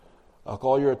I'll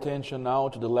call your attention now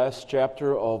to the last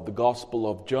chapter of the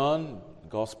Gospel of John,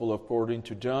 Gospel according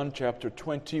to John, chapter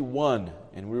 21.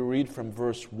 And we read from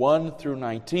verse 1 through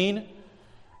 19.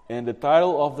 And the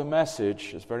title of the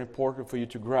message is very important for you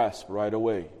to grasp right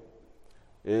away.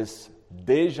 Is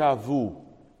Deja Vu.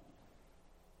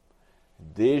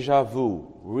 Deja Vu.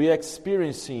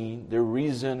 Re-experiencing the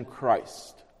risen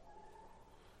Christ.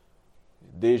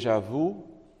 Deja Vu.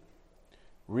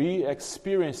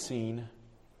 Re-experiencing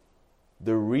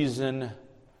the risen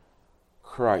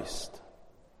Christ.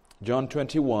 John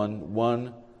 21,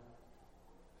 1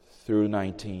 through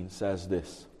 19 says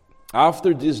this.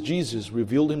 After this, Jesus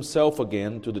revealed himself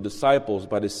again to the disciples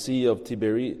by the Sea of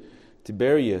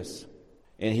Tiberias.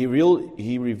 And he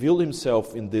revealed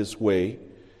himself in this way.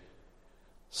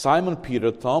 Simon Peter,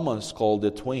 Thomas called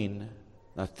the twin,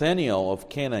 Nathanael of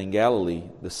Cana in Galilee,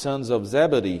 the sons of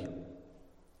Zebedee,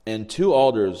 and two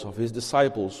others of his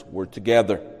disciples were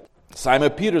together. Simon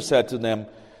Peter said to them,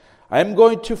 I am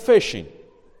going fishing.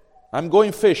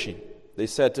 They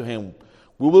said to him,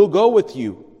 we will go with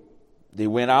you. They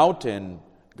went out and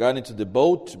got into the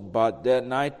boat, but that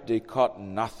night they caught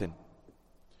nothing.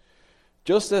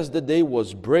 Just as the day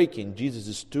was breaking,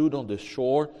 Jesus stood on the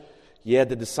shore, yet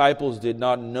the disciples did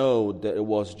not know that it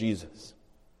was Jesus.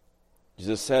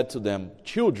 Jesus said to them,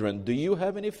 children, do you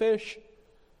have any fish?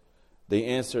 They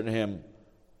answered him,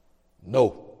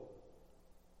 no.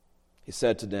 He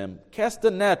said to them, cast the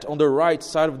net on the right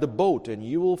side of the boat, and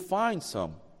you will find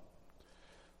some.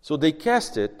 So they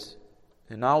cast it,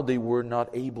 and now they were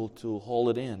not able to haul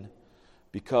it in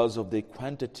because of the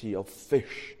quantity of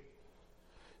fish.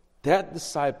 That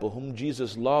disciple whom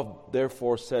Jesus loved,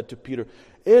 therefore, said to Peter,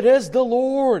 it is the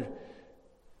Lord.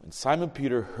 When Simon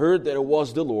Peter heard that it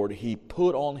was the Lord, he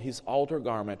put on his outer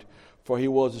garment, for he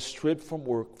was stripped for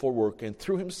work, and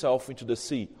threw himself into the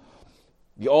sea.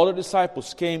 The other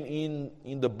disciples came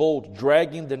in the boat,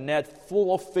 dragging the net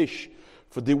full of fish,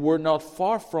 for they were not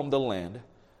far from the land,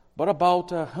 but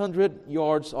about 100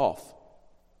 yards off.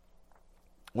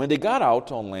 When they got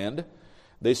out on land,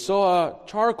 they saw a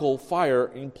charcoal fire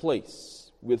in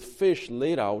place, with fish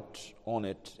laid out on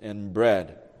it and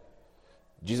bread.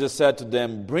 Jesus said to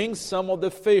them, bring some of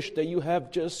the fish that you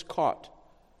have just caught.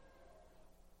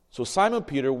 So Simon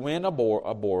Peter went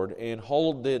aboard and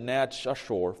hauled the net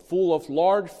ashore, full of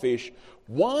large fish,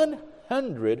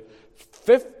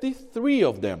 153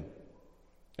 of them.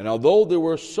 And although there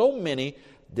were so many,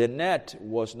 the net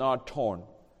was not torn.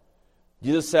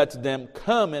 Jesus said to them,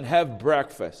 come and have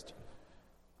breakfast.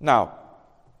 Now,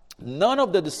 none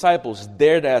of the disciples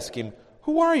dared ask him,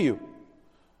 who are you?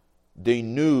 They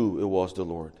knew it was the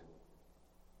Lord.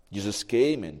 Jesus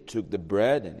came and took the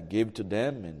bread and gave it to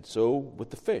them, and so with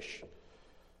the fish.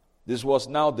 This was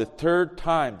now the third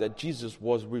time that Jesus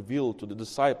was revealed to the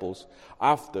disciples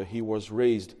after he was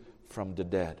raised from the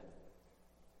dead.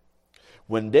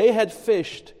 When they had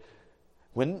finished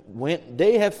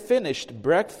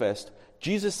breakfast,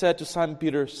 Jesus said to Simon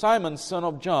Peter, Simon, son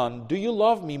of John, do you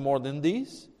love me more than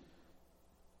these?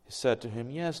 He said to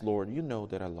him, yes, Lord, you know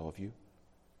that I love you.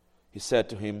 He said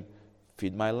to him,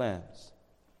 feed my lambs.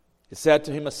 He said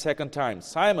to him a second time,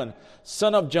 Simon,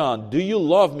 son of John, do you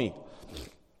love me?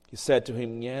 He said to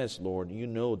him, yes, Lord, you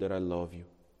know that I love you.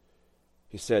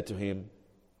 He said to him,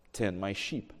 tend my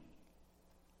sheep.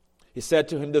 He said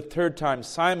to him the third time,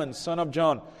 Simon, son of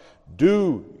John,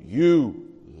 do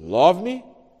you love me?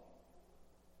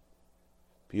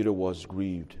 Peter was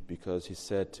grieved because he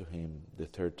said to him the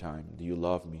third time, do you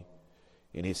love me?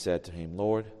 And he said to him,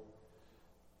 Lord,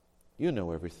 you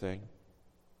know everything.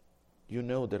 You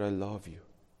know that I love you.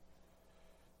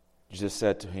 Jesus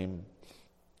said to him,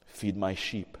 feed my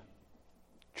sheep.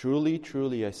 Truly,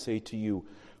 truly, I say to you,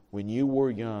 when you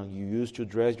were young, you used to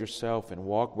dress yourself and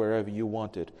walk wherever you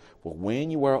wanted. But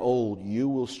when you are old, you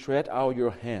will stretch out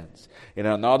your hands, and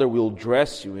another will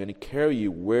dress you and carry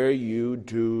you where you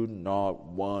do not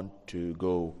want to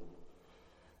go.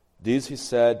 This he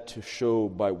said to show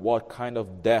by what kind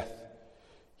of death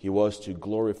he was to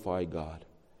glorify God.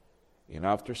 And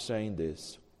after saying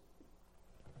this,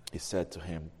 he said to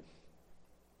him,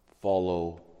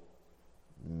 follow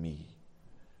me.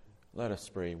 Let us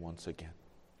pray once again.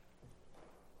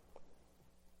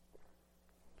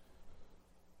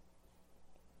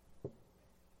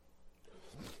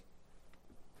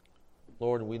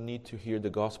 Lord, we need to hear the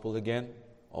gospel again,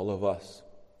 all of us.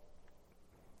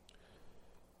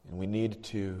 And we need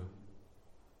to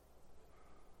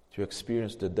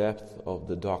experience the depth of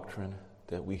the doctrine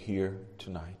that we hear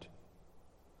tonight.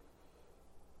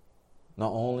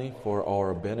 Not only for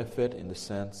our benefit in the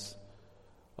sense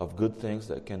of good things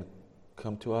that can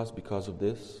come to us because of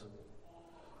this,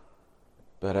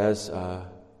 but as a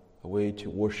way to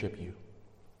worship you,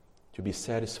 to be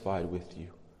satisfied with you,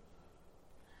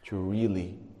 to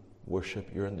really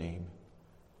worship your name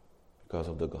because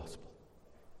of the gospel.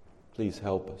 Please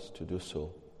help us to do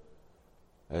so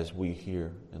as we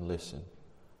hear and listen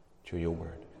to your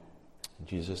word. In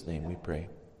Jesus' name we pray.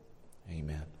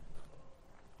 Amen.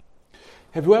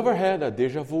 Have you ever had a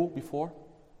déjà vu before?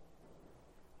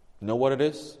 You know what it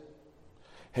is?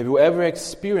 Have you ever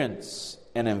experienced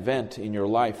an event in your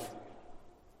life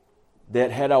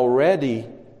that had already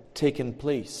taken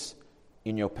place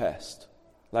in your past?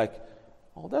 Like,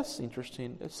 oh, that's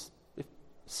interesting. It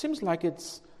seems like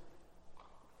it's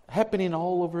happening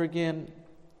all over again.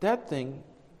 That thing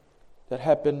that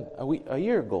happened a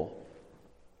year ago.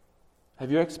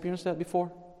 Have you experienced that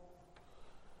before?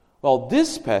 Well,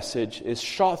 this passage is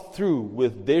shot through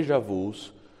with déjà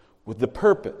vus with the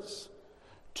purpose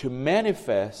to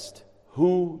manifest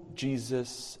who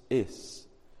Jesus is.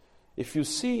 If you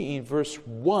see in verse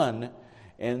 1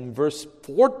 and verse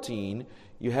 14,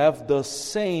 you have the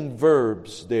same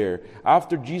verbs there.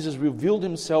 After Jesus revealed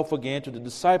himself again to the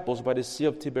disciples by the Sea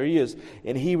of Tiberias,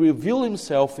 and he revealed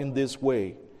himself in this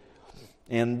way.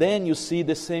 And then you see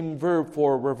the same verb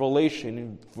for revelation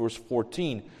in verse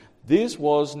 14. This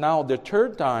was now the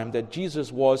third time that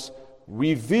Jesus was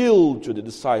revealed to the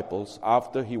disciples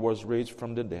after he was raised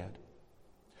from the dead.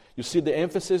 You see the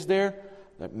emphasis there?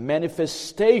 That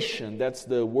manifestation, that's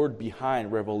the word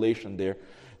behind revelation there.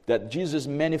 That Jesus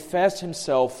manifests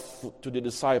himself to the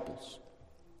disciples.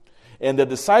 And the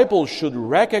disciples should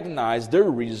recognize the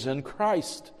risen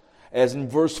Christ. As in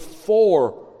verse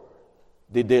 4,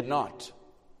 they did not.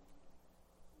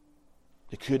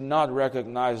 They could not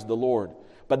recognize the Lord.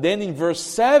 But then in verse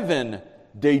 7,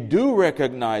 they do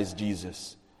recognize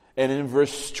Jesus. And in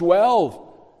verse 12,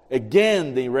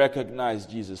 again they recognize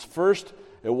Jesus. First,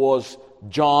 it was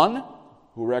John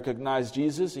who recognized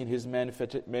Jesus in his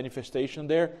manifestation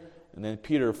there. And then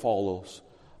Peter follows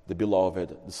the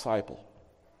beloved disciple.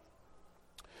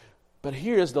 But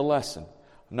here's the lesson.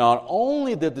 Not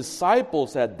only the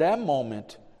disciples at that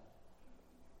moment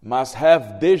must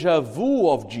have déjà vu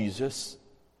of Jesus,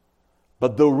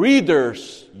 but the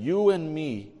readers, you and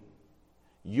me,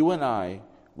 you and I,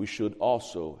 we should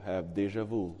also have déjà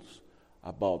vus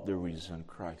about the risen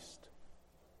Christ.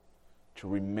 To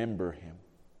remember him.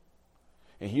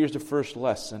 And here's the first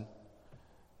lesson,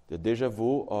 the déjà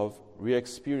vu of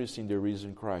re-experiencing the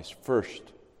risen Christ. First,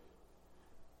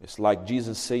 it's like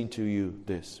Jesus saying to you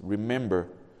this: remember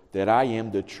that I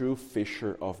am the true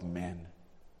fisher of men.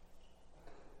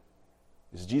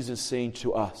 It's Jesus saying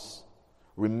to us,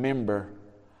 remember,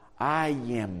 I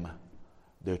am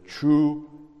the true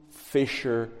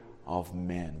fisher of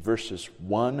men. Verses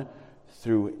 1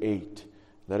 through 8.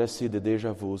 Let us see the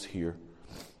déjà vus here.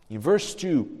 In verse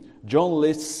 2, John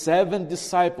lists 7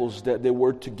 disciples that they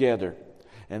were together.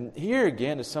 And here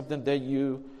again is something that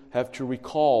you have to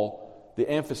recall, the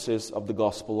emphasis of the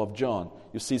Gospel of John.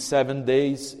 You see 7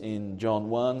 days in John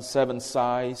 1, 7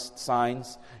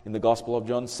 signs in the Gospel of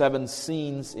John, 7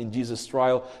 scenes in Jesus'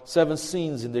 trial, 7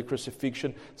 scenes in the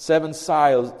crucifixion, 7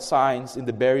 signs in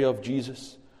the burial of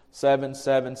Jesus, 7,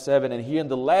 7, 7. And here in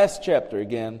the last chapter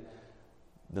again,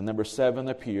 the number 7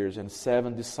 appears, and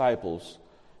 7 disciples,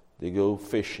 they go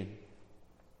fishing.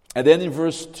 And then in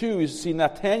verse 2, you see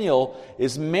Nathanael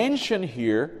is mentioned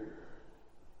here.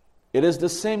 It is the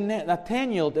same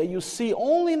Nathanael that you see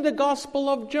only in the Gospel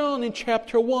of John in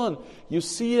chapter 1. You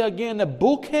see again a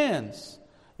bookends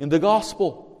in the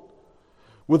Gospel.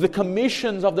 With the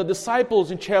commissions of the disciples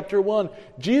in chapter 1,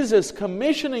 Jesus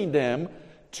commissioning them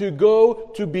to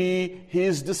go to be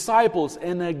his disciples.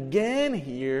 And again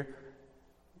here,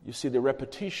 you see the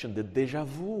repetition, the déjà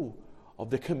vu of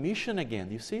the commission again.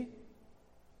 Do you see?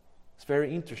 It's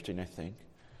very interesting, I think.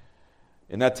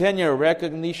 In Nathanael's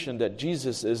recognition that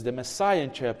Jesus is the Messiah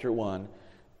in chapter 1,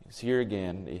 is here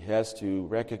again, he has to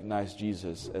recognize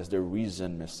Jesus as the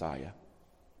risen Messiah,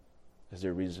 as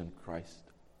the risen Christ.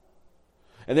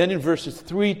 And then in verses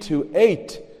 3 to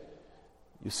 8,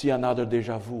 you see another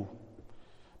déjà vu.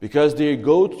 Because they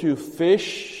go to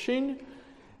fishing,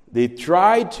 they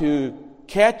try to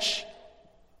catch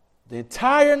the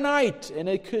entire night, and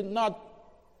they could not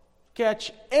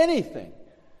catch anything.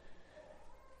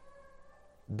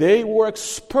 They were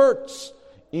experts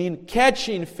in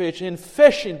catching fish, in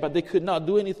fishing, but they could not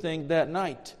do anything that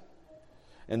night.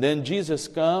 And then Jesus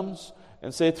comes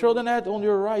and says, throw the net on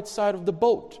your right side of the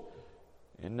boat.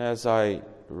 And as I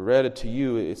read it to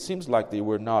you, it seems like they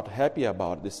were not happy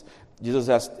about this. Jesus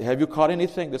asked, have you caught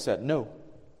anything? They said, no.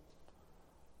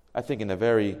 I think in a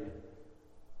very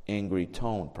angry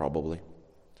tone, probably.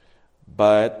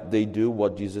 But they do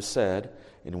what Jesus said,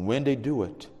 and when they do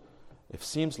it, it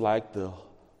seems like the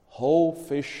whole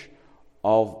fish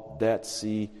of that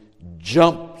sea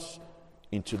jumps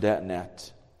into that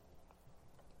net.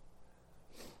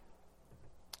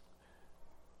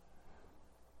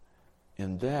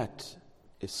 And that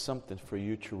is something for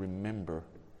you to remember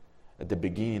at the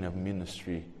beginning of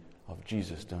ministry of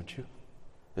Jesus, don't you?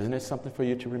 Isn't it something for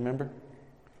you to remember?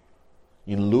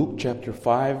 In Luke chapter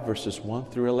 5, verses 1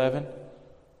 through 11,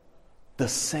 the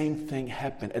same thing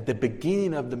happened at the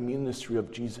beginning of the ministry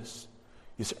of Jesus,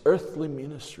 his earthly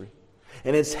ministry.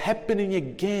 And it's happening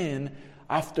again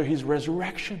after his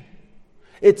resurrection.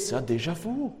 It's a déjà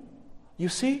vu. You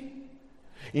see?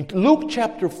 In Luke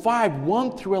chapter 5,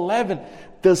 1 through 11,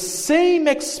 the same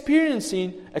experience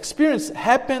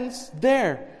happens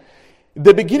there. At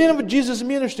the beginning of Jesus'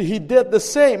 ministry, he did the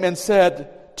same and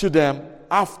said to them,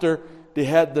 after they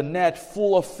had the net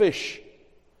full of fish,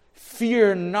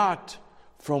 "Fear not,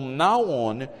 from now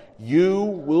on you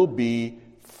will be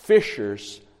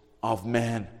fishers of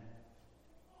men."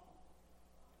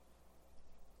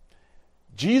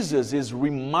 Jesus is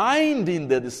reminding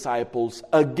the disciples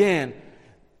again,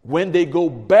 when they go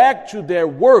back to their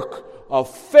work of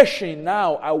fishing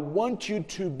now, I want you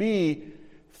to be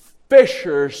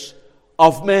fishers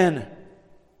of men.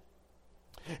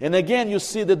 And again, you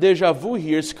see the déjà vu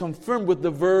here is confirmed with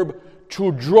the verb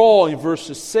to draw in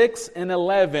verses 6 and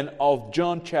 11 of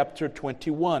John chapter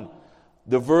 21.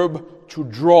 The verb to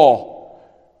draw.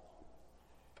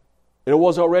 It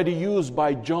was already used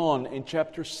by John in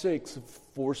chapter 6,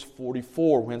 verse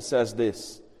 44, when it says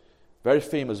this. Very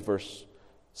famous verse.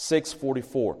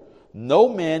 6:44. No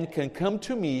man can come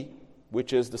to me,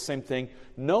 which is the same thing.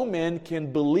 No man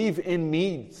can believe in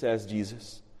me, says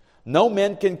Jesus. No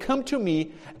man can come to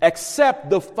me except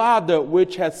the Father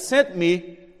which has sent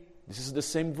me. This is the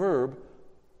same verb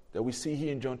that we see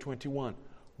here in John 21.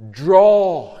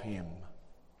 Draw him.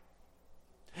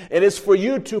 It is for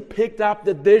you to pick up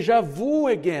the déjà vu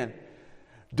again.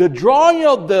 The drawing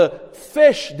of the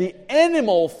fish, the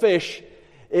animal fish,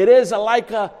 it is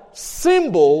like a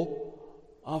symbol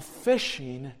of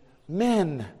fishing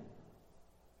men.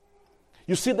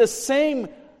 You see the same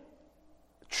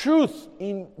truth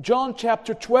in John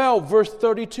chapter 12, verse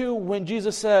 32, when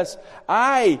Jesus says,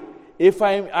 if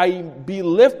I be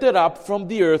lifted up from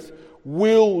the earth,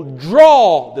 will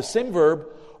draw, the same verb,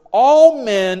 all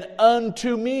men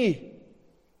unto me.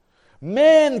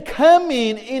 Men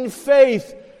coming in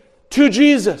faith to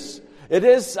Jesus. It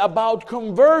is about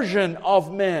conversion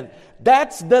of men.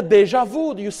 That's the déjà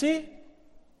vu, do you see?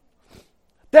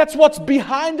 That's what's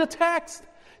behind the text.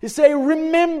 He says,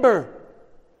 remember.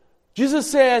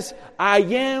 Jesus says, I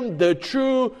am the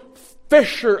true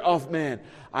fisher of men.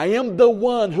 I am the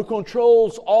one who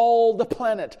controls all the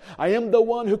planet. I am the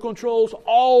one who controls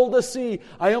all the sea.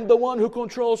 I am the one who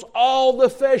controls all the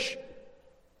fish.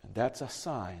 And that's a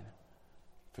sign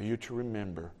for you to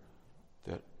remember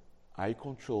that I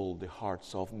control the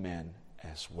hearts of men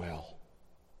as well.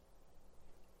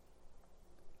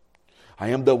 I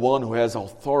am the one who has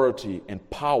authority and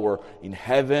power in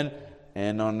heaven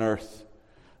and on earth.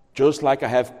 Just like I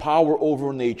have power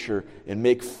over nature and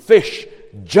make fish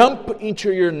jump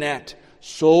into your net,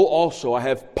 so also I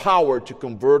have power to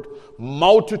convert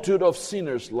multitude of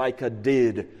sinners like I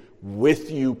did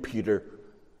with you, Peter,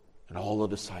 and all the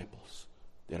disciples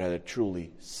that I had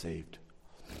truly saved.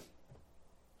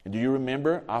 And do you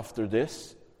remember after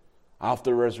this,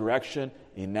 after resurrection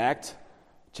in Acts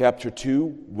chapter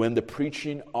 2, when the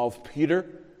preaching of Peter,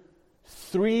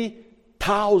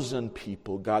 3,000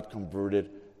 people got converted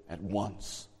at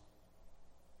once.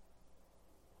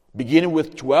 Beginning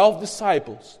with 12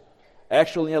 disciples,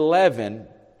 actually 11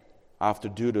 after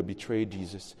Judas betrayed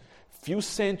Jesus. Few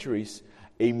centuries,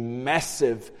 a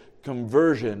massive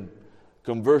conversion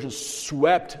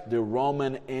swept the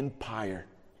Roman Empire.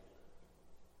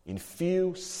 In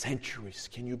few centuries,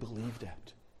 can you believe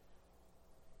that?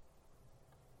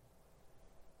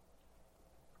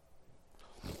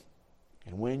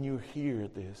 And when you hear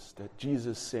this, that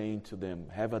Jesus saying to them,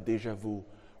 have a déjà vu,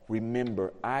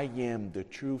 remember, I am the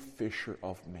true fisher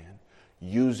of men,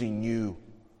 using you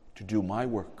to do my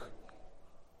work.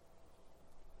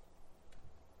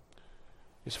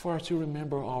 It's for us to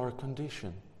remember our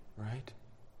condition, right?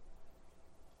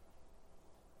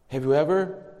 Have you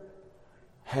ever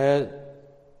had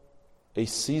a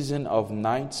season of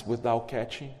nights without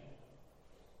catching?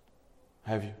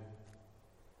 Have you?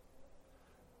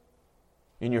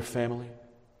 In your family,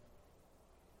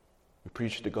 you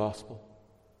preach the gospel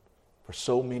for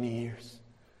so many years.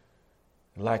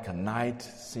 Like a night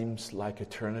seems like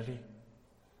eternity.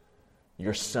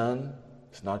 Your son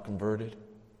is not converted.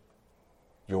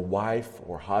 Your wife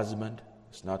or husband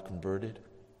is not converted.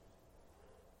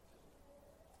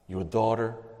 Your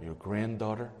daughter, your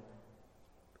granddaughter,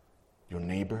 your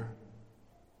neighbor.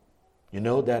 You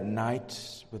know that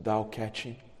night without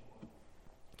catching?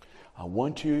 I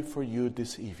want for you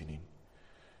this evening,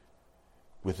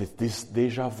 with this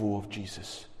deja vu of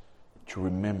Jesus, to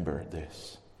remember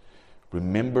this.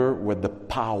 Remember where the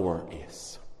power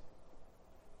is.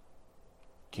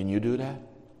 Can you do that?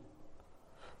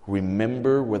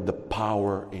 Remember where the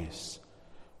power is.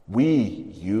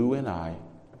 You and I,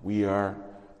 we are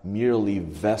merely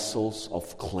vessels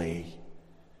of clay.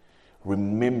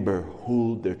 Remember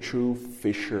who the true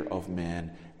fisher of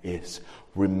man is.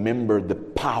 Remember the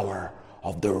power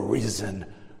of the risen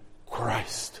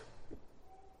Christ.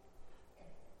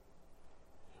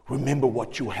 Remember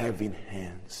what you have in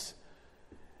hands.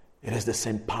 It is the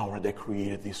same power that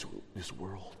created this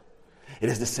world. It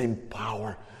is the same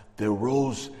power that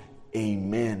rose a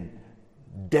man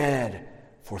dead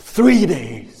for 3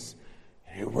 days.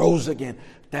 And he rose again.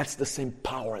 That's the same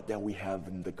power that we have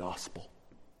in the gospel.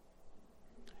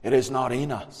 It is not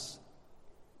in us.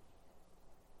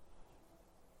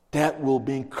 That will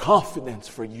be confidence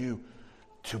for you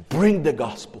to bring the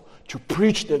gospel, to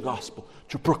preach the gospel,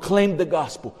 to proclaim the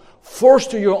gospel,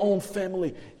 first to your own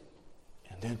family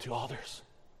and then to others.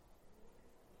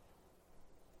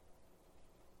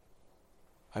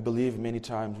 I believe many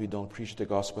times we don't preach the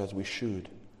gospel as we should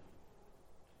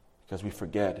because we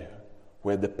forget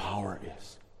where the power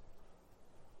is.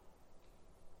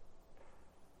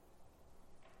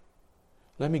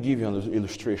 Let me give you an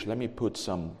illustration. Let me put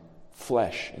some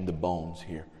flesh in the bones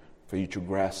here for you to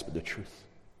grasp the truth.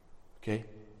 Okay?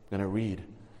 I'm going to read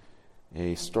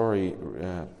a story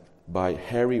by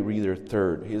Harry Reeder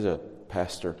III. He's a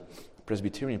pastor,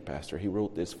 Presbyterian pastor. He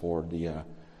wrote this for the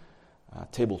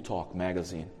Table Talk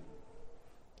magazine.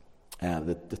 And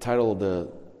the title of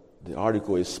the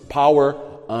article is Power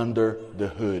Under the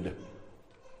Hood.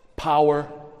 Power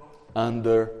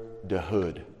Under the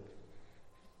Hood.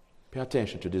 Pay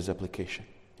attention to this application.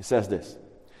 It says this.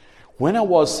 When I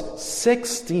was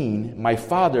 16, my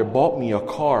father bought me a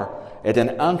car at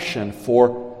an auction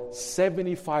for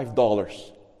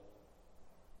 $75.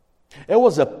 It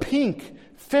was a pink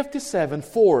 57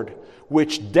 Ford,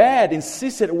 which Dad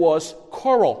insisted was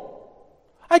Coral.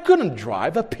 I couldn't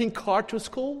drive a pink car to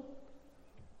school.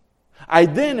 I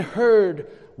then heard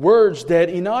words that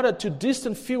in order to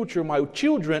distant future my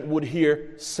children would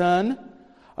hear, "Son,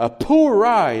 a poor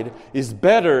ride is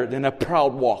better than a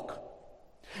proud walk."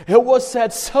 It was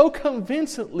said so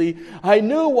convincingly, I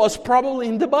knew it was probably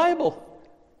in the Bible.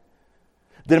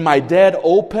 Then my dad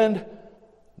opened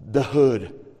the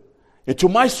hood. And to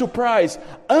my surprise,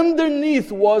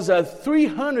 underneath was a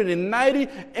 390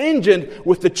 engine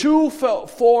with the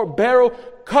 4-barrel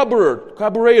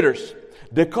carburetors.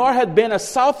 The car had been a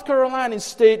South Carolina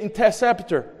state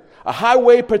interceptor, a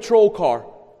highway patrol car.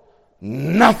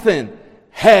 Nothing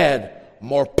had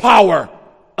more power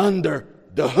under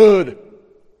the hood.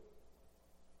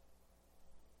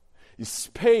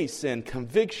 Space and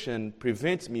conviction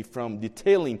prevents me from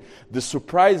detailing the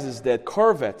surprises that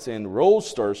Corvettes and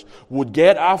Roadsters would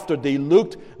get after they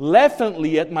looked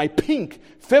laughingly at my pink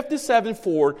 57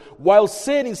 Ford while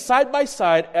sitting side by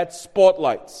side at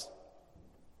spotlights.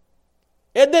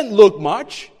 It didn't look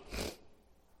much,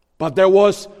 but there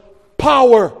was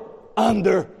power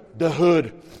under the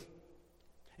hood.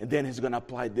 And then he's going to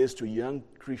apply this to young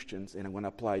Christians, and I'm going to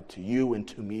apply it to you and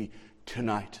to me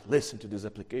tonight. Listen to this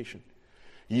application.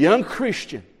 Young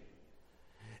Christian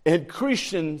and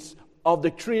Christians of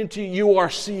the Trinity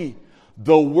URC,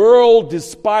 the world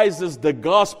despises the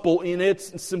gospel in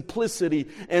its simplicity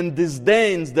and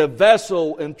disdains the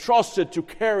vessel entrusted to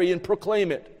carry and proclaim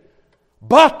it.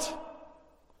 But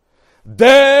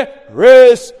there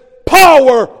is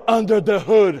power under the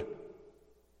hood.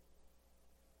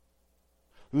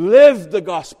 Live the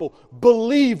gospel.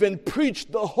 Believe and preach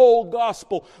the whole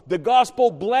gospel. The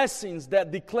gospel blessings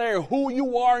that declare who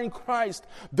you are in Christ.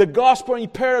 The gospel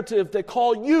imperative that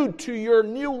call you to your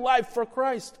new life for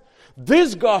Christ.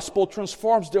 This gospel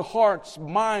transforms the hearts,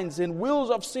 minds, and wills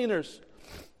of sinners.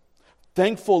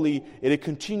 Thankfully, it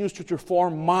continues to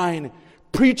transform mine.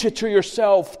 Preach it to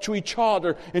yourself, to each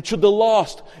other, and to the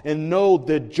lost. And know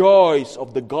the joys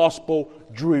of the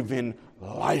gospel-driven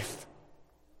life.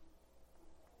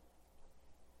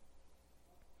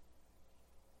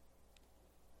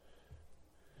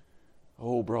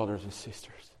 Oh, brothers and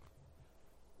sisters,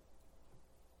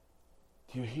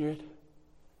 do you hear it?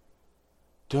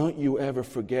 Don't you ever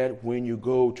forget when you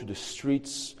go to the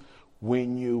streets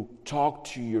when you talk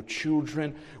to your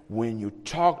children, when you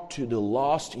talk to the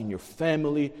lost in your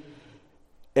family,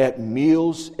 at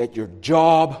meals, at your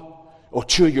job, or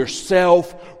to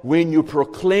yourself, when you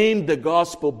proclaim the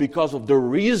gospel because of the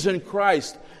risen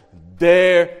Christ,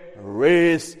 there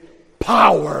is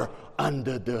power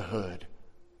under the hood.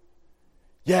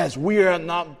 Yes, we are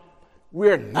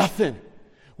nothing.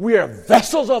 We are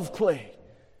vessels of clay.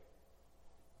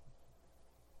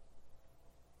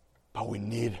 But we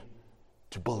need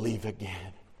to believe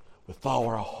again with all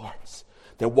our hearts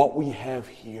that what we have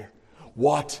here,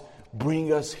 what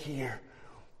brings us here,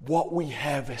 what we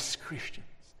have as Christians,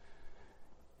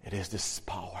 it is this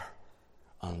power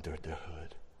under the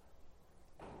hood.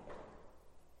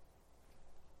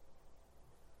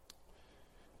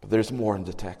 But there's more in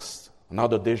the text.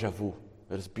 Another deja vu.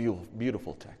 That is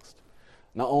beautiful text.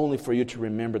 Not only for you to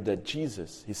remember that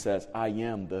Jesus, he says, I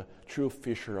am the true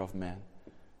fisher of men.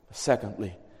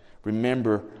 Secondly,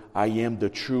 remember, I am the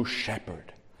true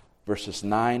shepherd. Verses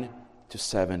 9 to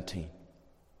 17.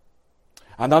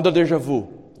 Another deja vu.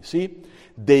 You see,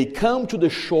 they come to the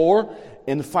shore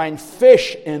and find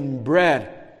fish and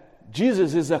bread.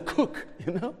 Jesus is a cook,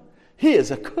 He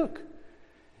is a cook.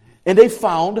 And they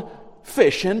found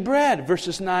fish and bread.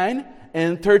 Verses 9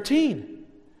 and 13.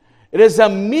 It is a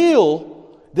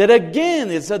meal that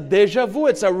again is a deja vu.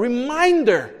 It's a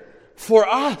reminder for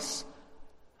us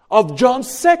of John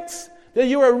 6, that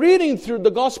you are reading through the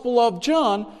Gospel of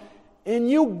John, and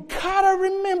you gotta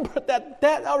remember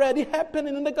that already happened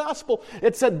in the Gospel.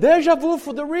 It's a deja vu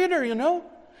for the reader,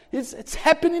 It's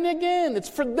happening again. It's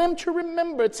for them to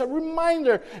remember. It's a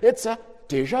reminder. It's a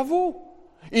deja vu.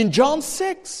 In John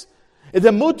 6,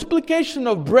 the multiplication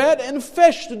of bread and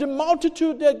fish to the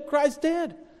multitude that Christ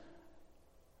did.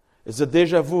 It's a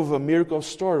deja vu of a miracle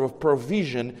story of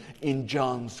provision in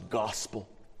John's Gospel.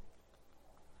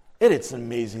 And it's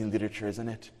amazing literature, isn't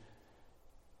it?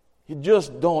 You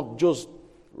just don't just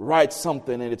write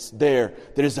something and it's there.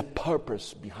 There is a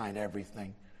purpose behind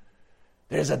everything.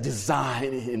 There's a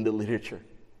design in the literature.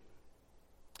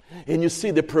 And you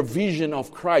see the provision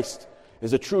of Christ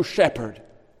as a true shepherd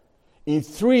in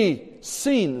 3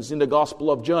 scenes in the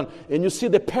Gospel of John. And you see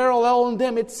the parallel in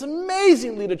them. It's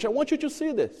amazing literature. I want you to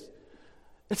see this.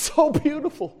 It's so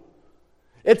beautiful.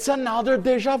 It's another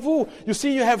deja vu. You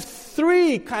see, you have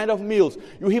 3 kind of meals.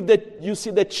 You see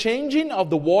the changing of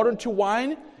the water to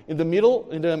wine in the middle,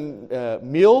 in the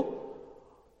meal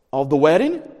of the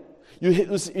wedding.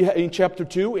 In chapter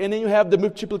 2, and then you have the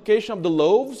multiplication of the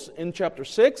loaves in chapter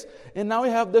 6, and now we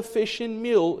have the fishing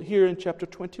meal here in chapter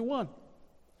 21.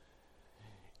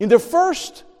 In the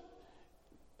first,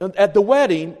 at the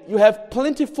wedding, you have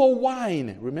plentiful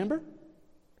wine, remember?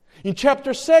 In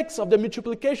chapter 6 of the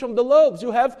multiplication of the loaves,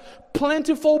 you have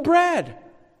plentiful bread.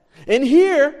 And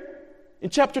here,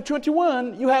 in chapter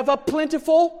 21, you have a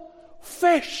plentiful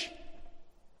fish.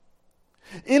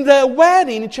 In the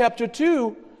wedding, in chapter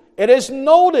 2, it is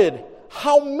noted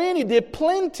how the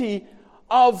plenty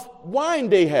of wine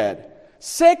they had.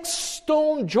 6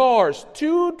 stone jars,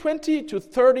 20 to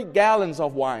 30 gallons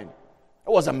of wine. It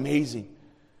was amazing.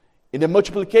 In the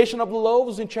multiplication of the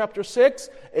loaves in chapter 6,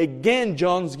 again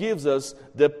John gives us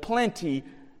the plenty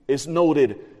is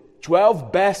noted.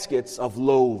 12 baskets of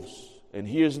loaves. And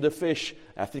here's the fish.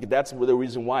 I think that's the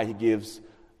reason why he gives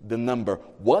the number.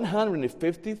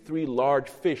 153 large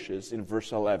fishes in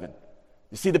verse 11.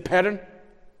 You see the pattern?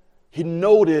 He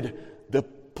noted the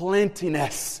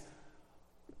plentiness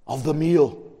of the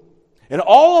meal. And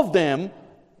all of them,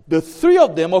 the 3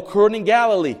 of them occurred in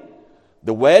Galilee.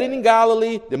 The wedding in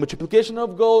Galilee, the multiplication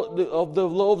of the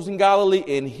loaves in Galilee,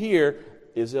 and here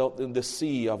is in the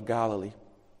Sea of Galilee.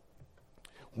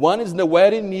 One is the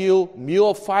wedding meal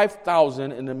of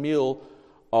 5,000, and the meal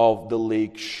of the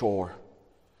lake shore.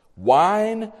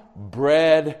 Wine,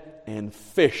 bread, and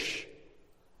fish.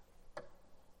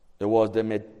 There was the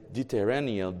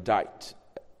Mediterranean diet.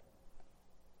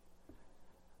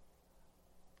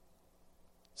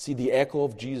 See the echo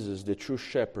of Jesus, the true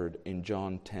shepherd, in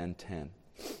John 10:10.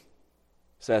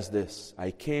 Says this, I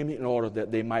came in order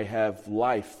that they might have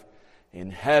life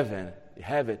in heaven,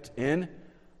 have it in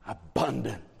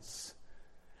abundance.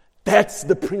 That's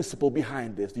the principle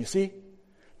behind this. Do you see?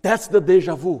 That's the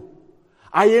deja vu.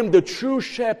 I am the true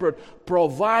shepherd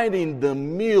providing the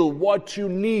meal, what you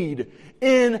need,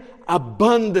 in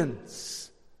abundance.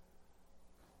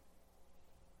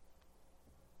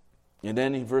 And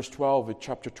then in verse 12 of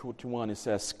chapter 21, it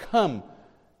says, come,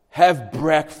 have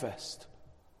breakfast.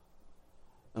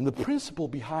 And the principle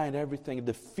behind everything,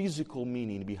 the physical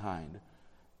meaning behind,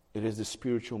 it is the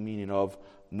spiritual meaning of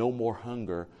no more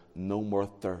hunger, no more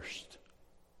thirst.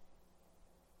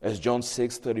 As John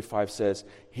 6:35 says,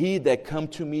 "He that come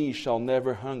to me shall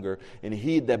never hunger, and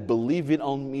he that believeth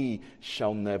on me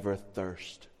shall never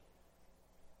thirst."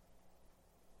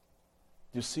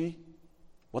 You see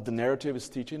what the narrative is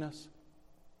teaching us?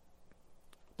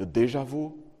 The déjà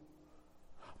vu.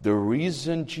 The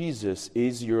reason Jesus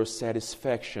is your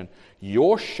satisfaction,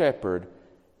 your shepherd,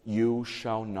 you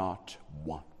shall not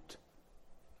want.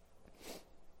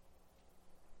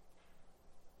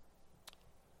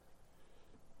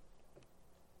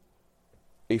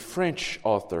 A French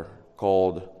author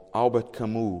called Albert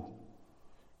Camus,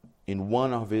 in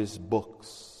one of his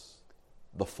books,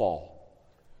 The Fall,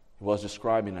 he was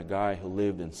describing a guy who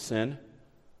lived in sin.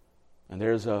 And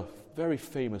there's a very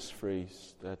famous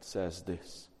phrase that says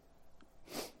this: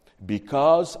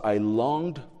 "Because I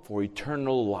longed for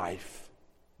eternal life."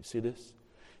 You see this?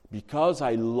 "Because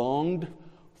I longed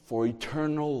for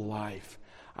eternal life,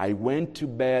 I went to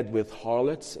bed with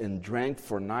harlots and drank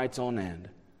for nights on end.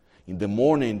 In the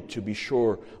morning, to be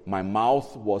sure, my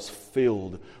mouth was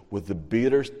filled with the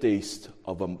bitter taste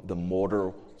of the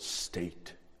mortal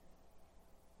state."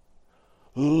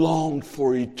 Longed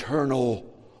for eternal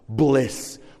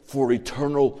bliss, for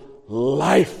eternal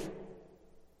life.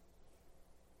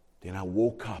 Then I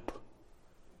woke up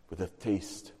with a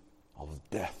taste of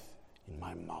death in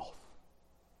my mouth.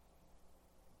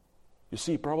 You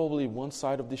see, probably one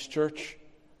side of this church,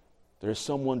 there is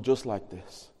someone just like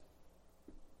this.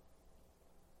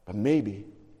 But maybe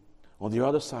on the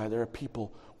other side, there are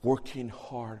people working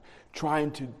hard,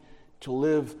 trying to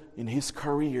live in his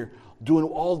career, doing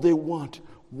all they want,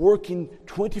 working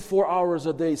 24 hours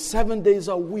a day, 7 days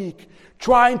a week,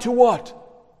 trying to what?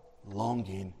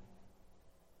 Longing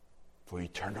for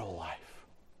eternal life.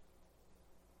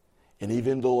 And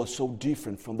even though it's so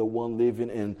different from the one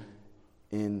living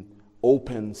in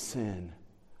open sin,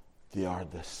 they are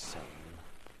the same.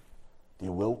 They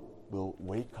will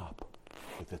wake up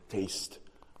with a taste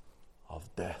of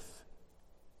death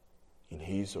in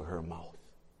his or her mouth.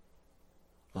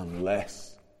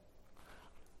 Unless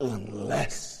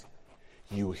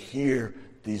you hear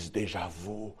this déjà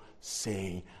vu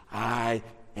saying, "I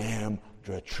am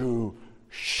the true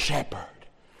shepherd.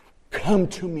 Come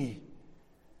to me.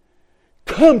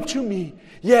 Come to me.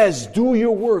 Yes, do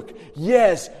your work.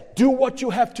 Yes, do what you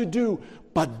have to do.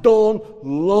 But don't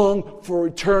long for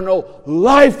eternal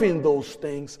life in those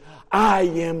things. I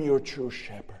am your true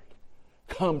shepherd.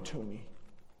 Come to me.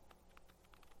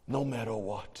 No matter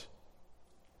what.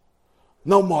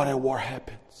 No matter what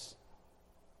happens."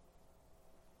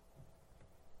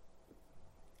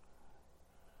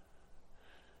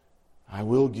 I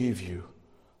will give you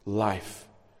life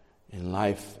and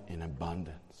life in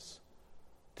abundance.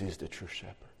 This is the true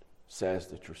shepherd, says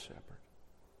the true shepherd.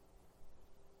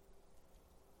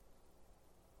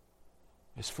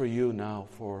 It's for you now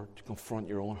to confront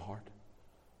your own heart,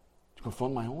 to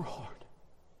confront my own heart.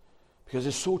 Because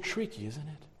it's so tricky, isn't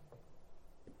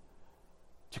it?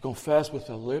 To confess with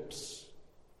the lips,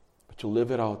 but to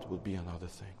live it out would be another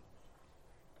thing.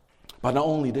 But not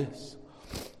only this,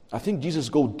 I think Jesus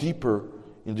goes deeper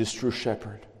in this true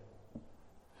shepherd.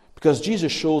 Because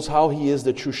Jesus shows how he is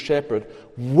the true shepherd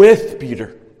with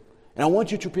Peter. And I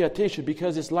want you to pay attention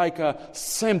because it's like a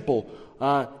simple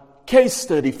case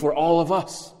study for all of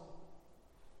us.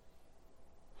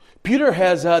 Peter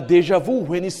has a déjà vu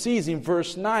when he sees in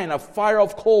verse 9 a fire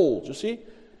of coals, you see?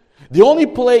 The only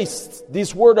place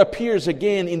this word appears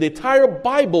again in the entire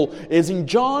Bible is in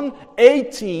John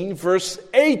 18, verse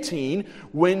 18,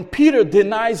 when Peter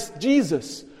denies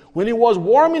Jesus, when he was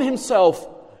warming himself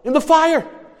in the fire.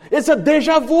 It's a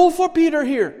déjà vu for Peter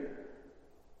here.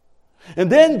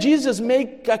 And then Jesus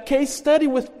makes a case study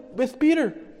with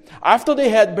Peter. After they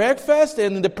had breakfast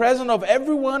and in the presence of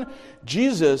everyone,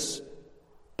 Jesus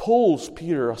pulls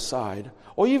Peter aside,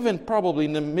 or even probably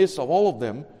in the midst of all of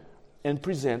them, and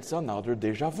presents another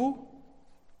déjà vu.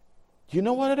 Do you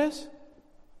know what it is?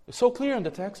 It's so clear in the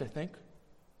text, I think.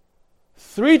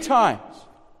 3 times.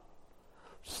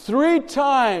 3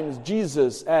 times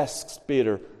Jesus asks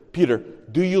Peter,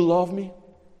 "Do you love me?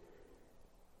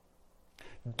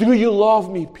 Do you love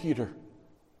me, Peter?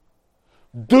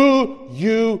 Do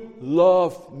you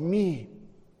love me?"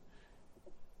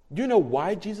 Do you know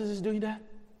why Jesus is doing that?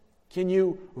 Can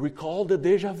you recall the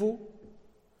déjà vu?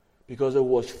 Because it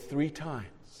was 3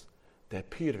 times that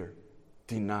Peter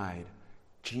denied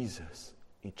Jesus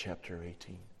in chapter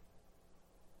 18.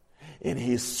 And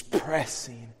he's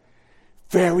pressing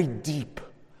very deep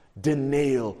the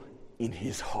nail in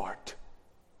his heart.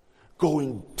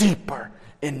 Going deeper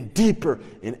and deeper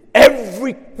in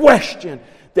every question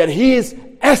that he is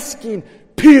asking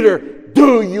Peter,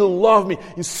 do you love me?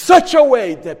 In such a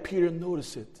way that Peter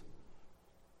noticed it.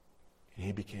 And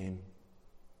he became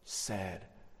sad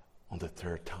on the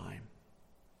third time.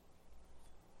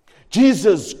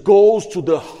 Jesus goes to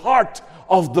the heart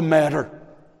of the matter.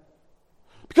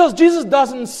 Because Jesus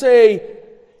doesn't say,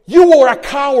 you were a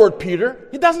coward, Peter.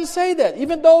 He doesn't say that,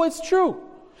 even though it's true.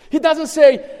 He doesn't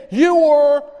say, you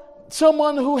were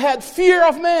someone who had fear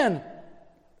of man.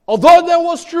 Although that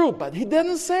was true, but he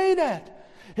didn't say that.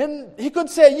 And he could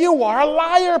say, you are a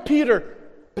liar, Peter.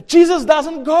 But Jesus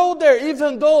doesn't go there,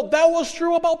 even though that was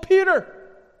true about Peter.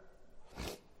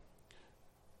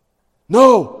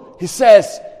 No, he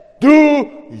says,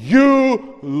 do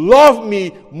you love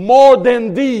me more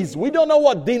than these? We don't know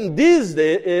what these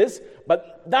is,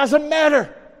 but doesn't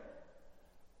matter.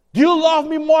 Do you love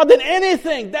me more than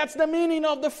anything? That's the meaning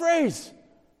of the phrase.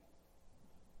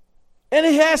 And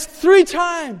he asks 3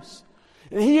 times.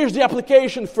 And here's the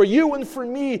application for you and for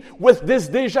me with this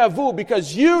deja vu,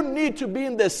 because you need to be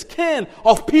in the skin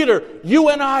of Peter, you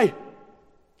and I.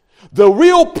 The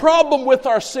real problem with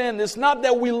our sin is not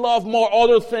that we love more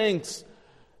other things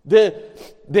than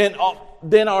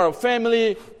our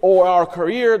family or our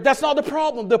career. That's not the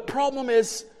problem. The problem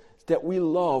is that we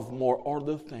love more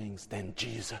other things than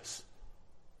Jesus.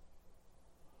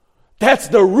 That's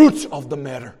the root of the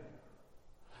matter.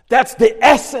 That's the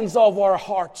essence of our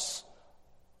heart's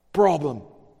problem.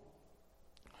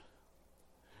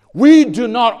 We do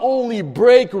not only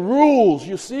break rules,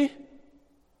 you see,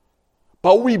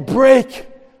 but we break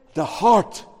the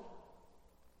heart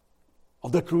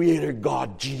of the Creator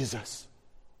God, Jesus.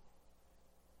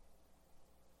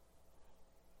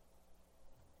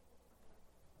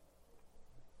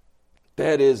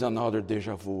 That is another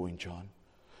deja vu in John.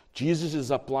 Jesus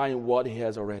is applying what he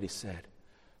has already said.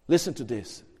 Listen to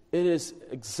this. It is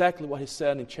exactly what he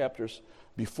said in chapters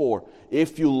before.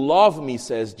 If you love me,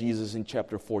 says Jesus in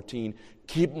chapter 14,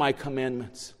 keep my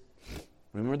commandments.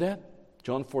 Remember that?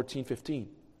 John 14:15.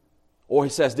 Or he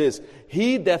says this,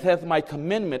 he that hath my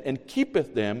commandment and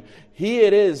keepeth them, he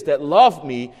it is that loved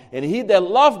me, and he that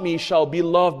loved me shall be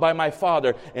loved by my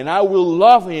Father, and I will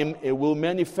love him and will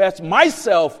manifest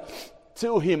myself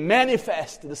to him.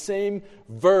 Manifest, the same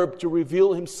verb to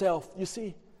reveal himself, you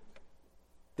see,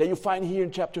 that you find here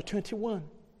in chapter 21.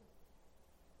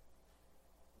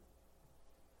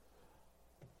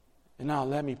 And now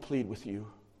let me plead with you.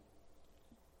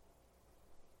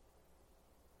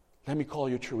 Let me call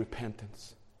you to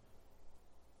repentance.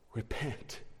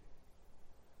 Repent.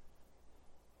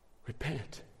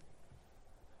 Repent.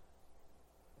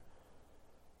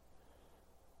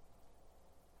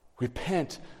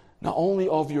 Repent not only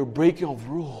of your breaking of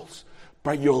rules,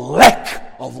 but your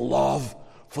lack of love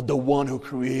for the one who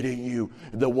created you,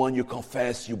 the one you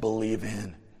confess you believe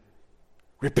in.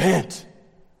 Repent.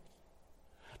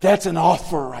 That's an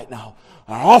offer right now.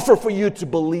 An offer for you to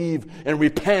believe and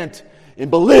repent and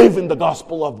believe in the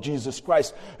gospel of Jesus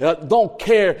Christ. Don't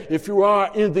care if you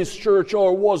are in this church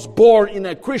or was born in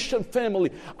a Christian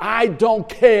family. I don't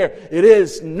care. It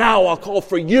is now a call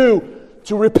for you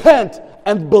to repent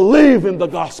and believe in the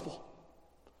gospel.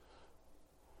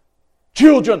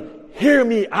 Children, hear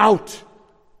me out.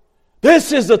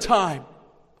 This is the time.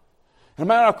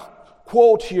 And I'm going to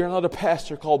quote here another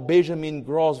pastor called Benjamin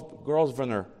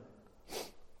Grosvenor.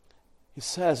 He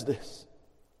says this.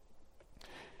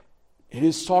 It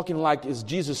is talking like is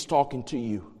Jesus talking to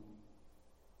you.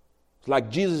 It's like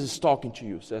Jesus is talking to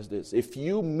you, says this. If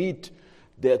you meet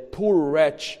that poor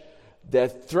wretch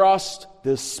that thrust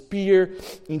the spear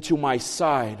into my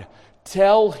side,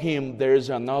 tell him there is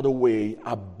another way,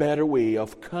 a better way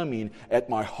of coming at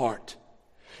my heart.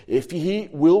 If he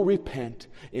will repent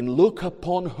and look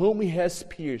upon whom he has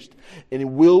pierced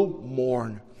and will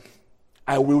mourn,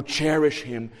 I will cherish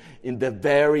him in the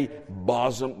very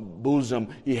bosom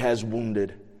he has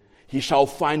wounded. He shall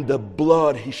find the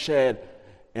blood he shed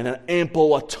and an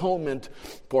ample atonement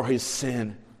for his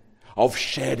sin of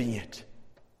shedding it.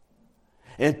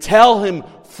 And tell him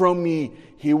from me,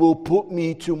 he will put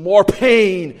me to more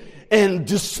pain and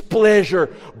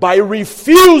displeasure by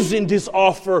refusing this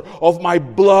offer of my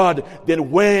blood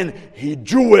than when he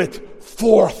drew it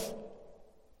forth.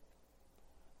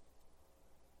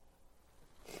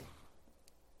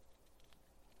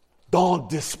 Don't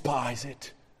despise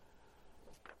it.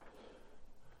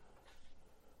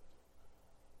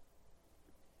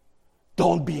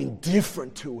 Don't be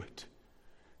indifferent to it.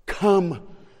 Come,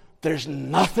 there's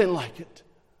nothing like it.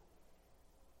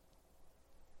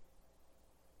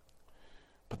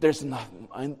 But there's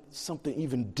something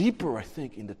even deeper, I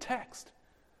think, in the text.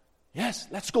 Yes,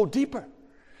 let's go deeper.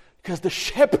 Because the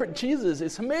shepherd Jesus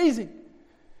is amazing.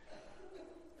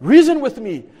 Reason with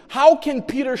me. How can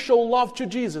Peter show love to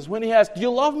Jesus when he asks, do you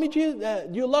love me, Jesus?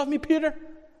 Do you love me, Peter?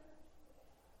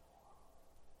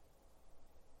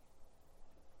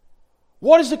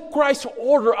 What is the Christ's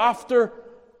order after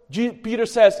Peter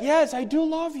says, yes, I do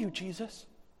love you, Jesus?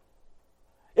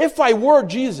 If I were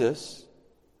Jesus,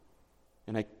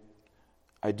 and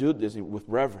I do this with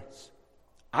reverence,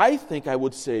 I think I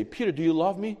would say, Peter, do you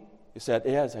love me? He said,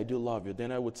 yes, I do love you.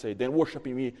 Then I would say, then worship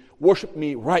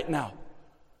me right now.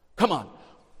 Come on,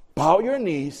 bow your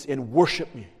knees and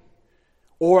worship me.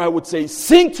 Or I would say,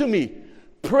 sing to me,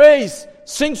 praise,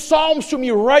 sing psalms to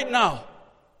me right now.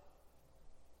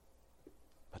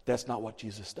 But that's not what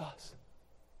Jesus does.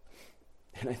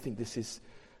 And I think this is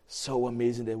so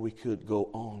amazing that we could go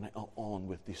on and on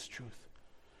with this truth.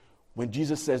 When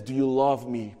Jesus says, do you love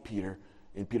me, Peter?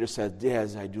 And Peter says,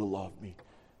 yes, I do love me.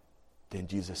 Then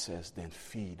Jesus says, then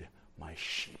feed my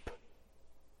sheep.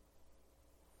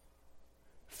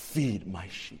 Feed my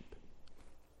sheep.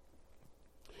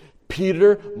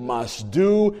 Peter must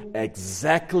do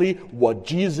exactly what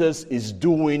Jesus is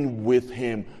doing with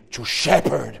him, to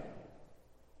shepherd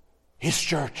his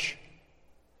church.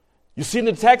 You see in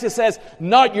the text it says,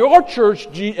 not your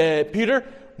church, Peter,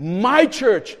 my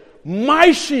church,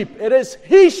 my sheep. It is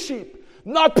his sheep,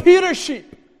 not Peter's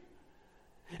sheep.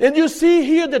 And you see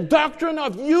here the doctrine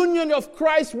of union of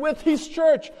Christ with his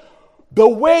church. The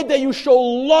way that you show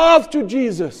love to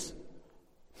Jesus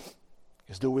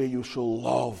is the way you show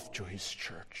love to his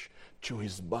church, to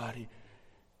his body,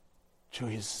 to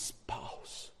his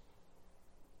spouse,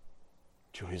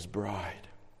 to his bride.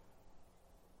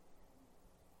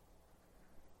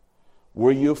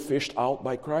 Were you fished out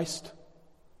by Christ?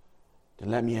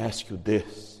 Then let me ask you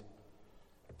this.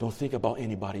 Don't think about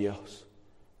anybody else.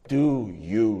 Do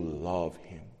you love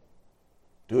him?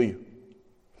 Do you?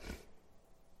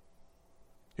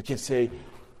 You can say,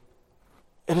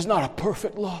 it is not a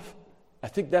perfect love. I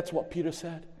think that's what Peter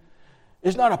said.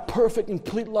 It's not a perfect,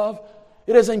 complete love.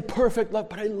 It is imperfect love,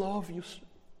 but I love you,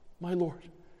 my Lord.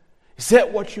 Is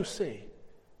that what you say?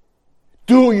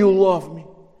 Do you love me?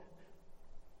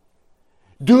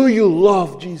 Do you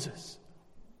love Jesus?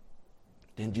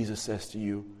 Then Jesus says to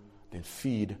you, then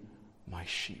feed my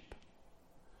sheep.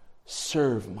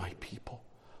 Serve my people.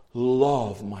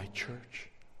 Love my church.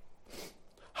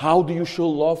 How do you show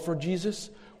love for Jesus?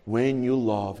 When you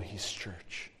love his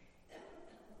church.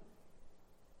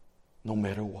 No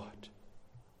matter what.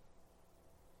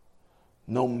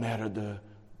 No matter the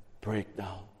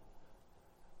breakdown.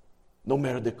 No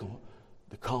matter the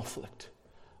conflict.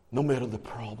 No matter the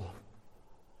problem.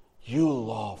 You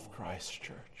love Christ's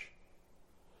church.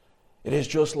 It is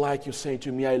just like you say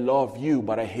to me, I love you,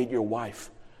 but I hate your wife.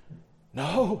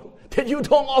 No, then you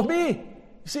don't love me. You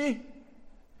see?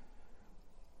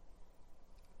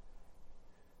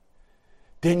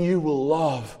 Then you will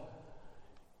love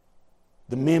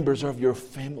the members of your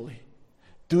family.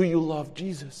 Do you love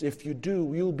Jesus? If you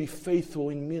do, you will be faithful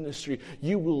in ministry.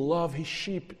 You will love his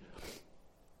sheep.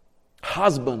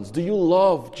 Husbands, do you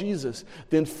love Jesus?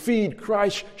 Then feed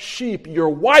Christ's sheep, your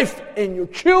wife and your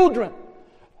children,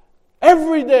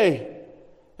 every day.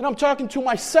 And I'm talking to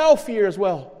myself here as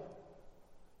well.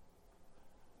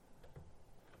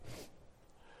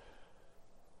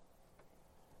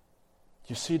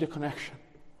 You see the connection?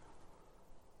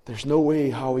 There's no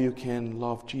way how you can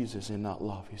love Jesus and not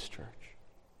love his church.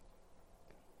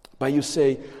 But you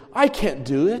say, I can't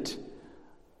do it.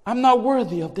 I'm not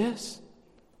worthy of this.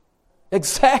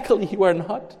 Exactly, you are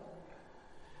not.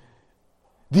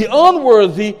 The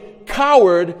unworthy,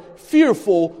 coward,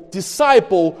 fearful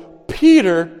disciple,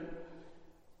 Peter,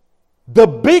 the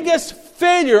biggest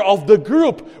failure of the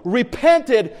group,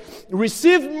 repented,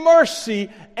 received mercy,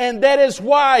 and that is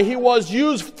why he was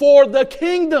used for the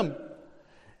kingdom.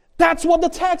 That's what the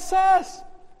text says.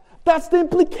 That's the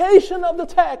implication of the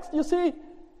text, you see.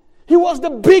 He was the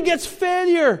biggest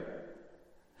failure,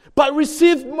 but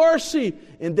received mercy.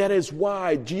 And that is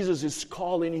why Jesus is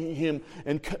calling him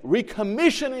and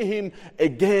recommissioning him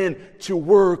again to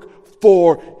work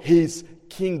for his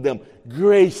kingdom.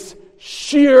 Grace,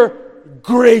 sheer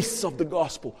grace of the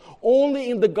gospel. Only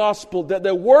in the gospel that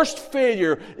the worst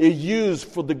failure is used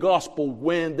for the gospel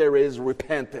when there is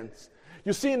repentance.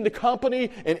 You see, in the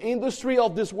company and industry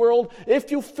of this world,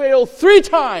 if you fail 3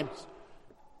 times,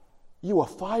 you are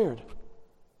fired.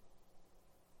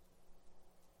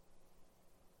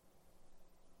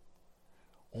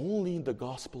 Only in the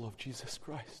gospel of Jesus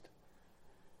Christ,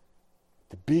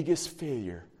 the biggest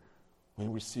failure when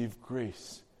we receive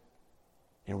grace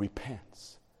and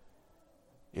repents,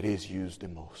 it is used the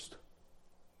most.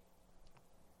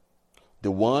 The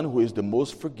one who is the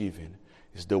most forgiven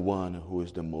is the one who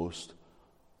is the most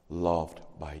loved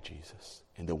by Jesus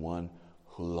and the one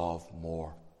who loved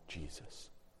more Jesus.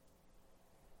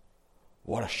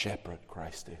 What a shepherd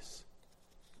Christ is.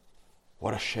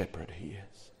 What a shepherd He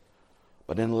is.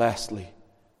 But then lastly,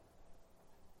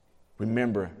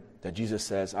 remember that Jesus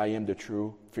says, I am the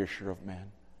true fisher of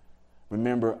men.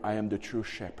 Remember, I am the true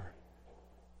shepherd.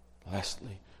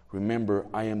 Lastly, remember,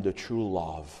 I am the true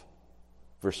love.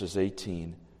 Verses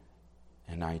 18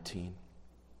 and 19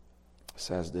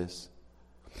 says this.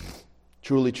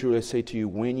 Truly, truly, I say to you,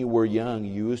 when you were young,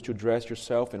 you used to dress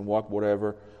yourself and walk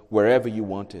wherever you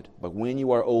wanted. But when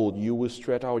you are old, you will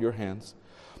stretch out your hands,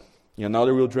 and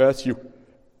another will dress you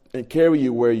and carry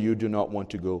you where you do not want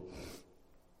to go.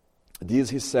 This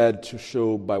He said to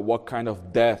show by what kind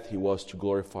of death He was to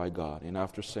glorify God. And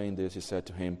after saying this, He said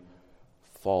to him,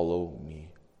 follow me.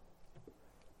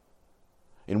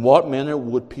 In what manner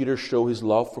would Peter show his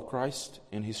love for Christ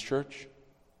and His church?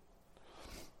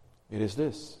 It is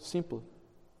this, simply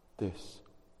this.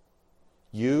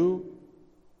 You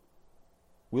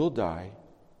will die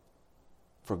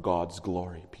for God's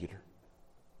glory, Peter.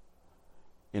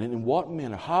 And in what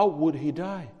manner? How would he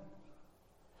die?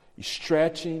 He's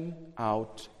stretching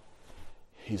out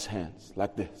his hands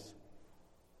like this.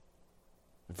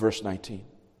 Verse 19.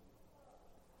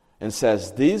 And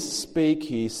says, this spake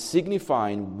he,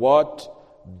 signifying what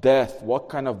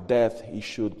kind of death he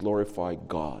should glorify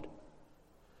God.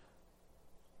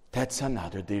 That's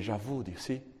another deja vu, do you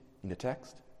see, in the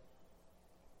text?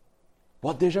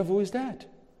 What deja vu is that?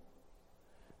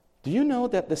 Do you know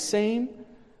that the same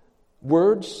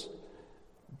words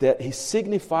that he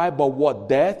signified by what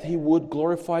death he would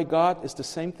glorify God is the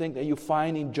same thing that you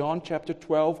find in John chapter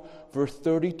 12, verse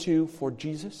 32 for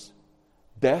Jesus?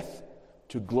 Death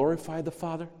to glorify the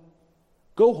Father.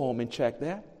 Go home and check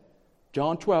that.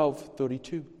 John 12,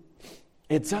 32.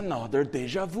 It's another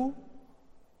deja vu.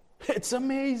 It's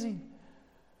amazing.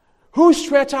 Who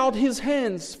stretched out his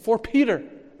hands for Peter?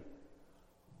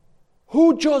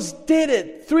 Who just did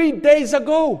it 3 days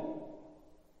ago?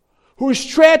 Who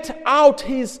stretched out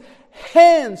his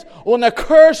hands on a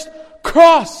cursed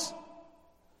cross?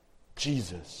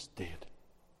 Jesus did.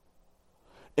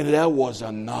 And that was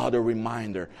another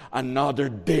reminder, another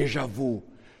deja vu.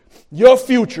 Your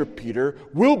future, Peter,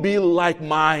 will be like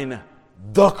mine,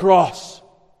 the cross.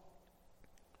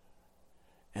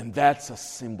 And that's a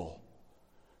symbol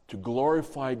to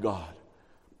glorify God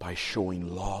by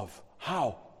showing love.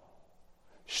 How?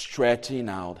 Stretching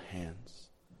out hands.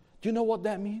 Do you know what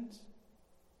that means?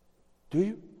 Do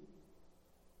you?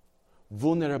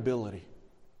 Vulnerability.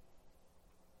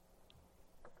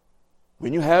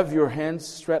 When you have your hands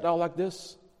stretched out like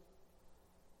this,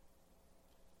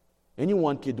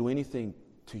 anyone can do anything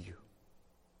to you.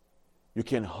 You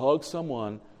can hug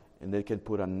someone and they can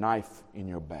put a knife in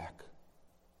your back.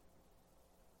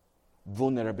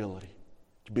 Vulnerability.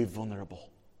 To be vulnerable.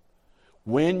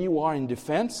 When you are in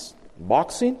defense,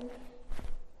 boxing,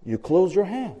 you close your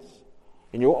hands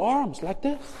and your arms like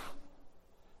this.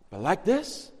 But like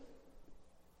this,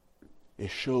 it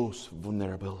shows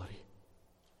vulnerability.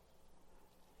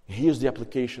 Here's the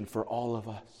application for all of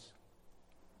us.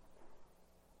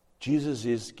 Jesus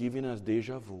is giving us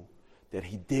deja vu that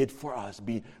He did for us,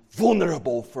 be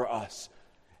vulnerable for us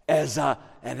as an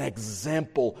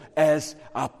example, as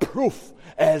a proof,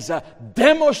 as a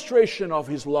demonstration of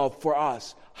His love for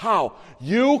us. How?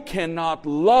 You cannot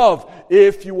love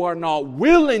if you are not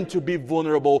willing to be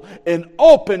vulnerable and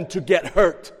open to get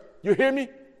hurt. You hear me?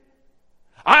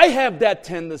 I have that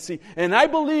tendency, and I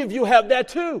believe you have that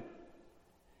too.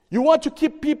 You want to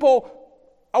keep people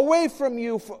away from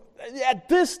you at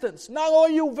distance, not know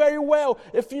you very well.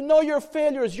 If you know your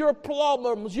failures, your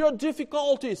problems, your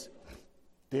difficulties,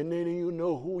 then you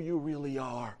know who you really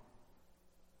are.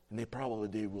 And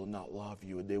they will not love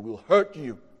you, and they will hurt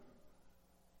you.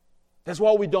 That's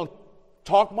why we don't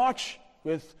talk much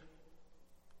with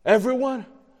everyone.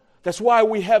 That's why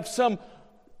we have some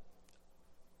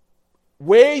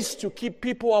ways to keep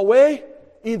people away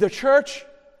in the church.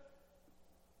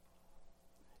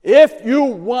 If you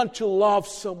want to love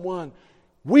someone,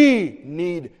 we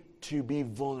need to be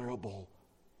vulnerable.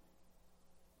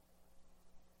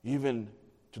 Even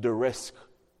to the risk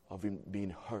of him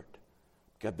being hurt.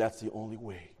 Because that's the only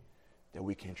way that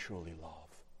we can truly love.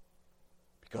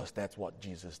 Because that's what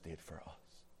Jesus did for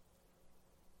us.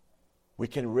 We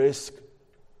can risk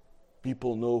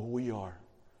people know who we are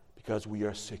because we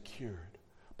are secured.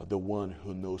 But the one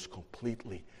who knows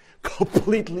completely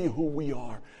who we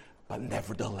are, but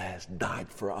nevertheless died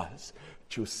for us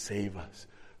to save us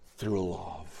through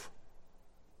love.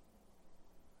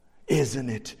 Isn't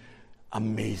it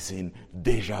amazing?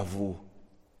 Deja vu.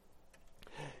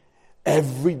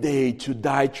 every day to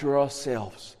die to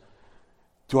ourselves,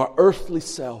 to our earthly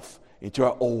self, and to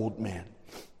our old man.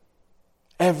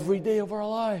 Every day of our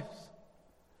lives.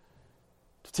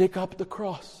 To take up the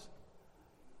cross,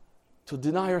 to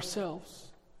deny ourselves,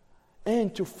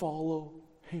 and to follow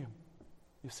Him.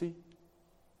 You see?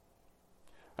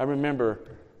 I remember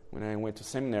when I went to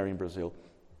seminary in Brazil,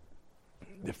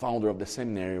 the founder of the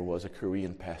seminary was a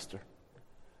Korean pastor.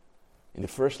 And the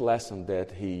first lesson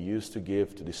that he used to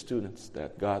give to the students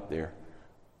that got there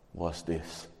was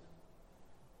this.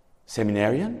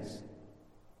 Seminarians,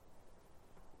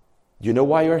 you know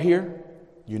why you're here?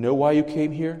 You know why you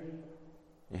came here?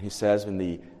 And he says in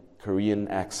the Korean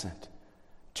accent,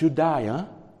 to die, huh?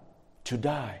 To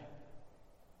die.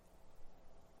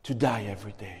 To die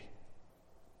every day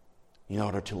in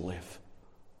order to live.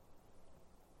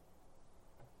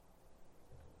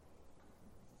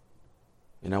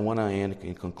 And I want to end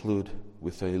and conclude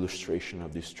with an illustration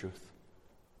of this truth.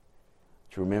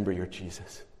 To remember your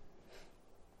Jesus.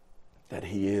 That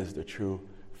He is the true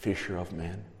fisher of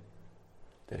men.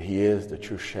 That He is the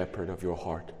true shepherd of your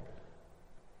heart.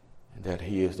 And that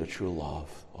He is the true love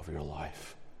of your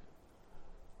life.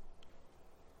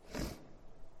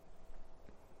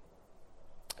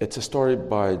 It's a story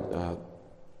by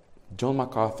John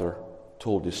MacArthur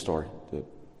told this story, the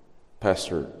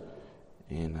pastor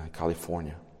in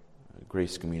California,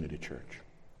 Grace Community Church.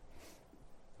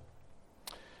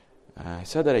 He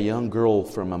said that a young girl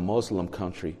from a Muslim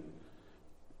country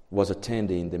was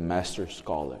attending the Master's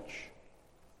College.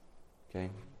 Okay,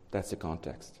 that's the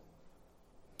context.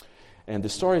 And the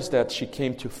story is that she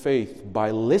came to faith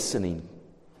by listening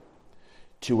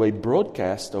to a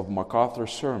broadcast of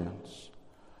MacArthur's sermons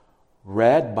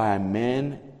read by a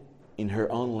man in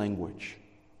her own language.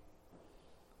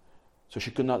 So she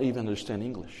could not even understand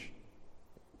English.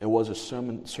 It was a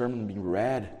sermon being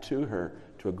read to her,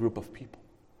 to a group of people.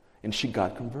 And she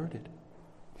got converted.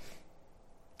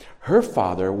 Her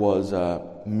father was a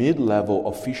mid-level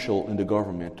official in the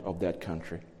government of that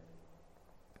country.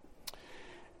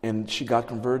 And she got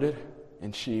converted,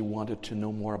 and she wanted to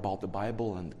know more about the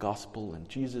Bible and the gospel and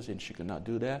Jesus, and she could not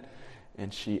do that.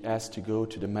 And she asked to go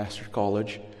to the Master's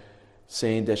College,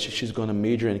 saying that she's going to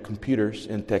major in computers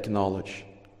and technology,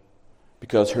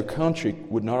 because her country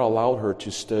would not allow her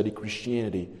to study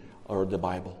Christianity or the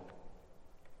Bible.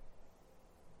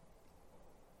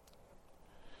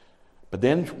 But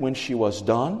then when she was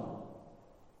done,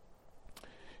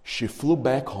 she flew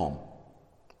back home.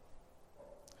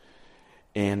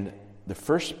 And the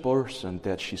first person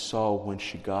that she saw when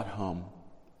she got home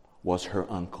was her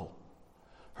uncle.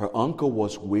 Her uncle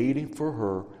was waiting for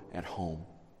her at home.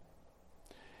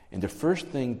 And the first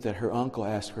thing that her uncle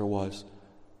asked her was,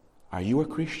 "Are you a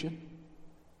Christian?"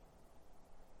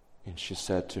 And she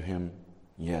said to him,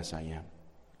 "Yes, I am."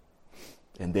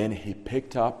 And then he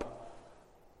picked up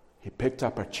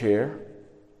a chair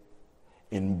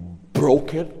and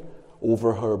broke it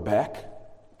over her back.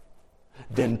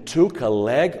 Then took a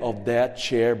leg of that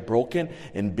chair broken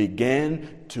and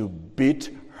began to beat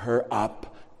her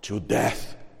up to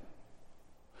death.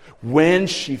 When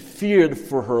she feared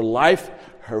for her life,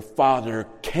 her father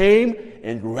came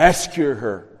and rescued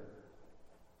her.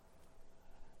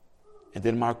 And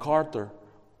then MacArthur,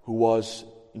 who was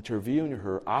interviewing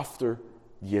her after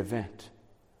the event,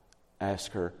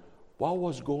 asked her, "What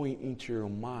was going into your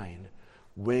mind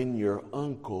when your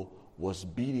uncle was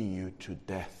beating you to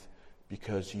death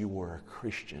because you were a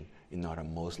Christian and not a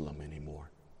Muslim anymore?"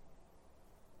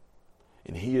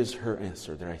 And here's her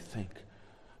answer that I think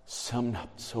summed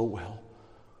up so well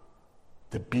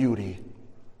the beauty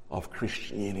of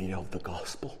Christianity, of the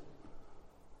gospel.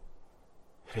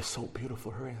 It is so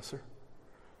beautiful, her answer.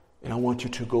 And I want you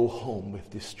to go home with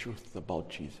this truth about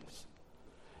Jesus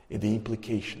and the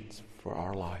implications for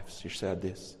our lives. She said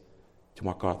this to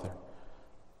MacArthur.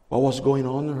 What was going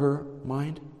on in her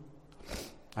mind?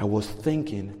 I was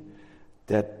thinking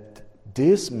that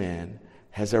this man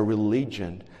has a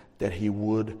religion that he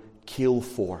would kill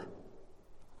for.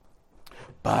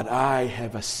 But I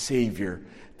have a Savior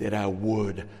that I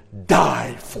would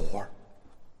die for.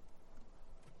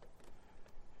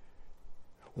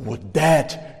 Would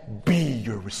that be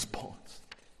your response?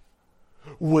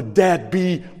 Would that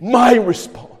be my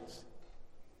response?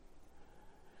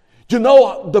 You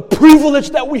know the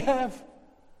privilege that we have?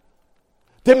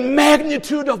 The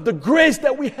magnitude of the grace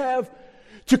that we have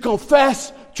to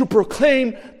confess, to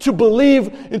proclaim, to believe,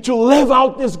 and to live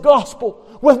out this gospel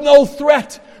with no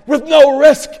threat, with no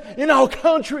risk in our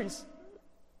countries.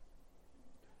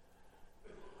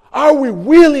 Are we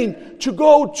willing to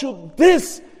go to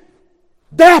this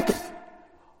depth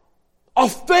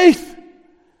of faith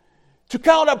To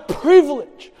count a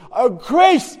privilege, a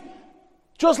grace,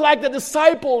 just like the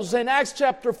disciples in Acts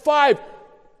chapter 5,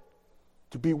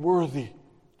 to be worthy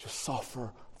to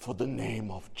suffer for the name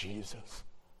of Jesus.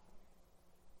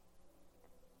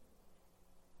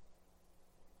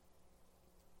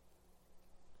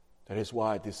 That is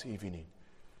why this evening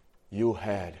you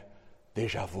had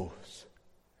déjà vus.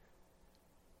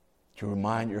 To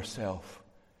remind yourself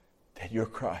that your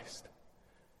Christ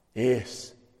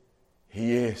is,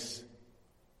 He is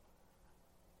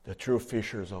the true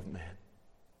fishers of men.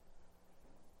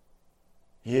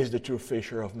 He is the true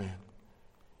fisher of men.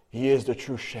 He is the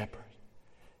true shepherd.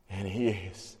 And He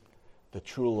is the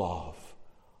true love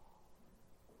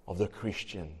of the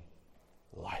Christian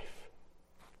life.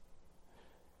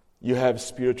 You have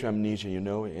spiritual amnesia,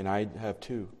 and I have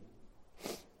too.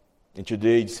 And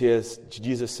today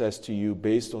Jesus says to you,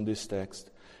 based on this text,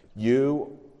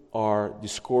 you are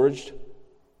discouraged.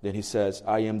 Then He says,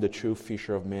 I am the true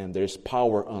fisher of men. There is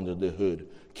power under the hood.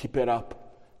 Keep it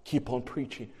up. Keep on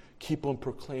preaching. Keep on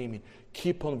proclaiming.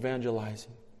 Keep on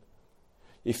evangelizing.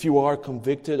 If you are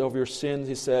convicted of your sins,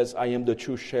 He says, I am the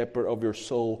true shepherd of your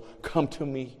soul. Come to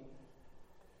me.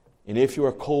 And if you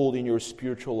are cold in your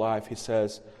spiritual life, He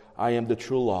says, I am the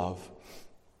true love.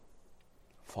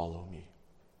 Follow me.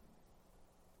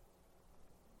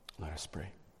 Let us pray.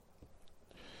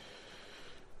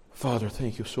 Father,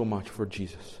 thank you so much for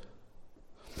Jesus.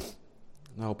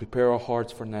 Now prepare our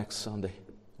hearts for next Sunday,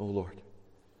 O Lord,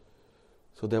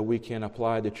 so that we can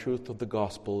apply the truth of the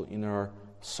gospel in our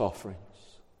sufferings,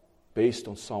 based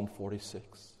on Psalm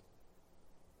 46.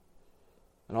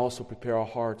 And also prepare our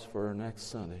hearts for next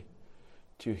Sunday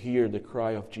to hear the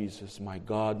cry of Jesus, my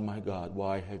God,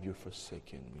 why have you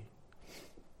forsaken me?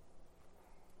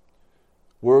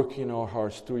 Work in our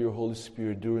hearts through your Holy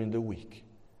Spirit during the week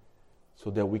so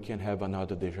that we can have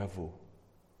another déjà vu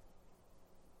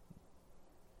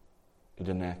in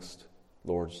the next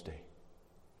Lord's Day.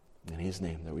 In His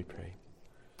name that we pray.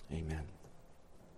 Amen.